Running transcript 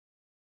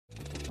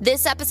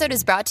This episode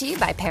is brought to you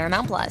by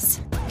Paramount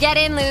Plus. Get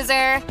in,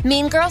 loser!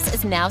 Mean Girls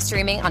is now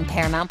streaming on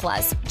Paramount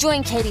Plus.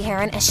 Join Katie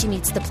Heron as she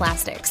meets the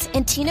plastics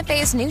in Tina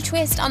Fey's new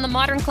twist on the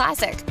modern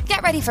classic.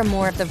 Get ready for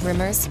more of the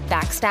rumors,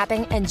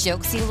 backstabbing, and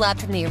jokes you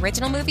loved from the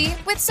original movie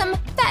with some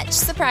fetch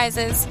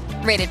surprises.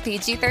 Rated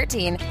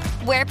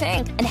PG-13. Wear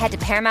pink and head to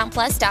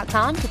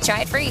ParamountPlus.com to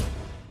try it free.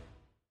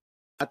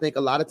 I think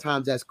a lot of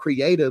times as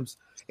creatives,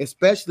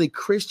 especially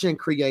Christian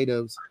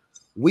creatives,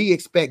 we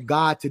expect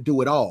God to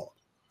do it all.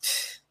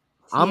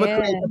 I'm gonna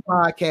create a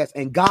podcast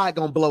and God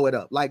gonna blow it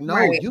up. Like, no,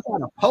 you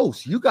gotta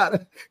post. You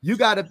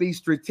gotta be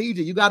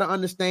strategic. You gotta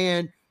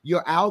understand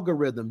your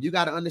algorithm. You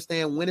gotta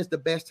understand when is the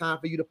best time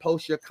for you to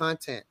post your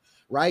content.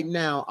 Right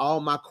now, all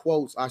my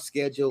quotes are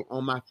scheduled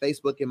on my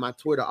Facebook and my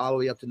Twitter all the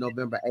way up to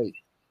November 8th.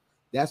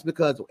 That's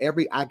because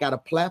I got a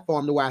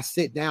platform to where I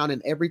sit down,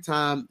 and every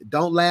time,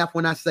 don't laugh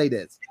when I say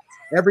this.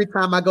 Every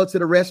time I go to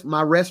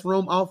my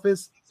restroom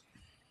office,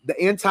 the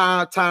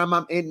entire time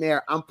I'm in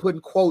there, I'm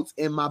putting quotes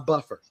in my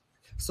buffer.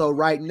 So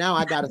right now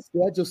I got a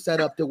schedule set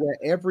up to where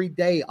every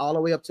day, all the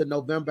way up to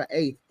November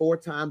 8th, 4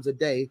 times a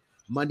day,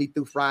 Monday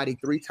through Friday,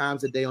 3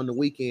 times a day on the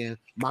weekend,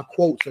 my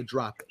quotes are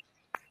dropping.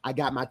 I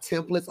got my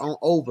templates on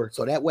over,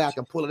 so that way I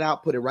can pull it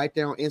out, put it right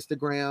there on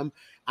Instagram.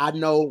 I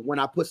know when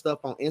I put stuff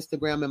on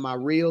Instagram in my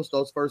reels,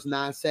 those first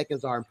 9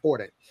 seconds are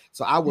important.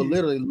 So I will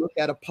literally look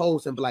at a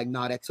post and be like,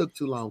 nah, that took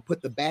too long.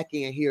 Put the back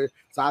end here.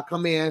 So I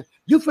come in,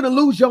 you finna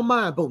lose your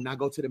mind. Boom, now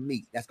go to the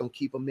meat. That's going to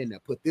keep them in there.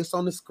 Put this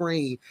on the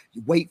screen.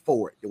 You wait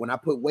for it. When I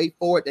put wait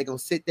for it, they're going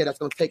to sit there. That's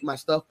going to take my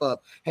stuff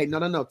up. Hey,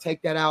 no,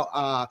 take that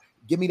out.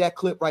 Give me that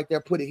clip right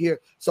there. Put it here.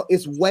 So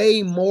it's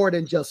way more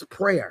than just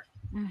prayer.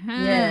 Mm-hmm.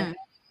 Yeah.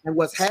 And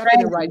what's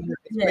happening right here,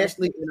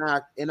 especially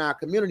in our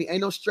community,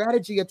 ain't no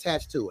strategy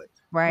attached to it.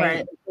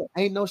 Right.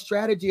 Ain't no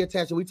strategy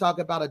attached. We talk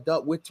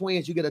about with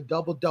twins, you get a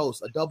double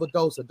dose. And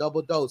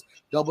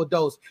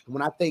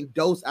when I think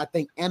dose, I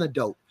think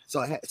antidote.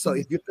 So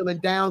if you're feeling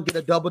down, get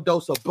a double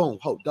dose of boom.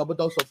 Double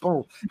dose of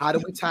boom. How do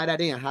we tie that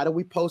in? How do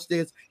we post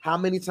this? How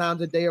many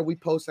times a day are we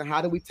posting?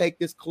 How do we take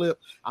this clip?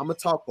 I'm going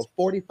to talk for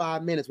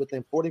 45 minutes.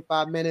 Within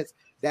 45 minutes,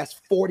 that's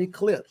 40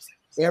 clips.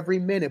 Every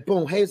minute,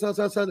 boom. Hey,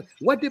 son.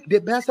 What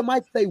did Pastor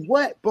Mike say?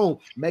 What? Boom.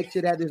 Make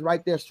sure that is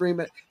right there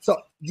streaming. So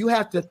you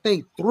have to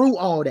think through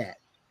all that.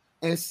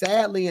 And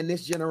sadly, in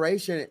this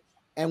generation,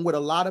 and with a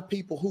lot of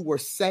people who were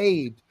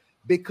saved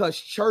because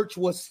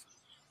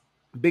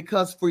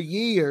for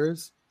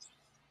years,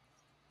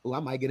 I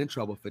might get in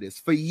trouble for this.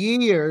 For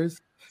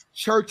years,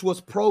 church was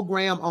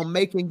programmed on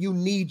making you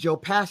need your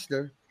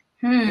pastor.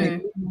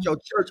 And your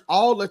church.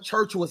 All the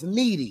church was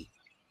needy.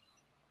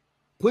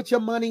 Put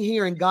your money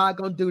here and God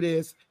gonna do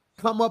this.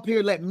 Come up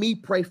here, let me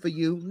pray for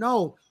you.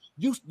 No,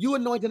 you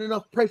anointed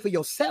enough, pray for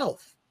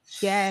yourself.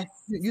 Yes.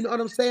 You know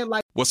what I'm saying?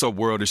 Like, what's up,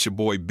 world? It's your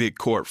boy Big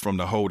Court from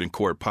the Holding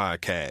Court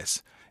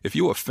Podcast. If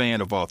you're a fan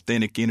of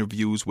authentic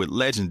interviews with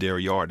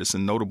legendary artists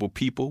and notable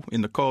people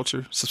in the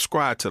culture,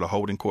 subscribe to the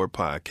Holding Court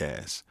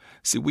Podcast.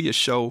 See, we a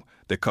show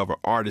that cover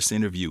artist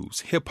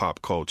interviews,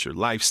 hip-hop culture,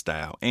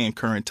 lifestyle, and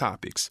current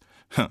topics.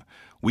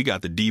 We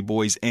got the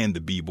D-boys and the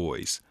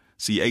B-boys.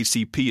 See,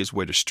 HCP is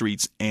where the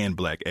streets and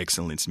Black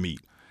excellence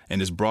meet,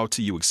 and is brought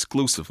to you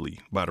exclusively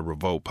by the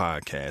Revolt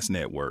Podcast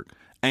Network,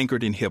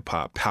 anchored in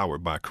hip-hop,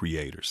 powered by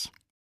creators.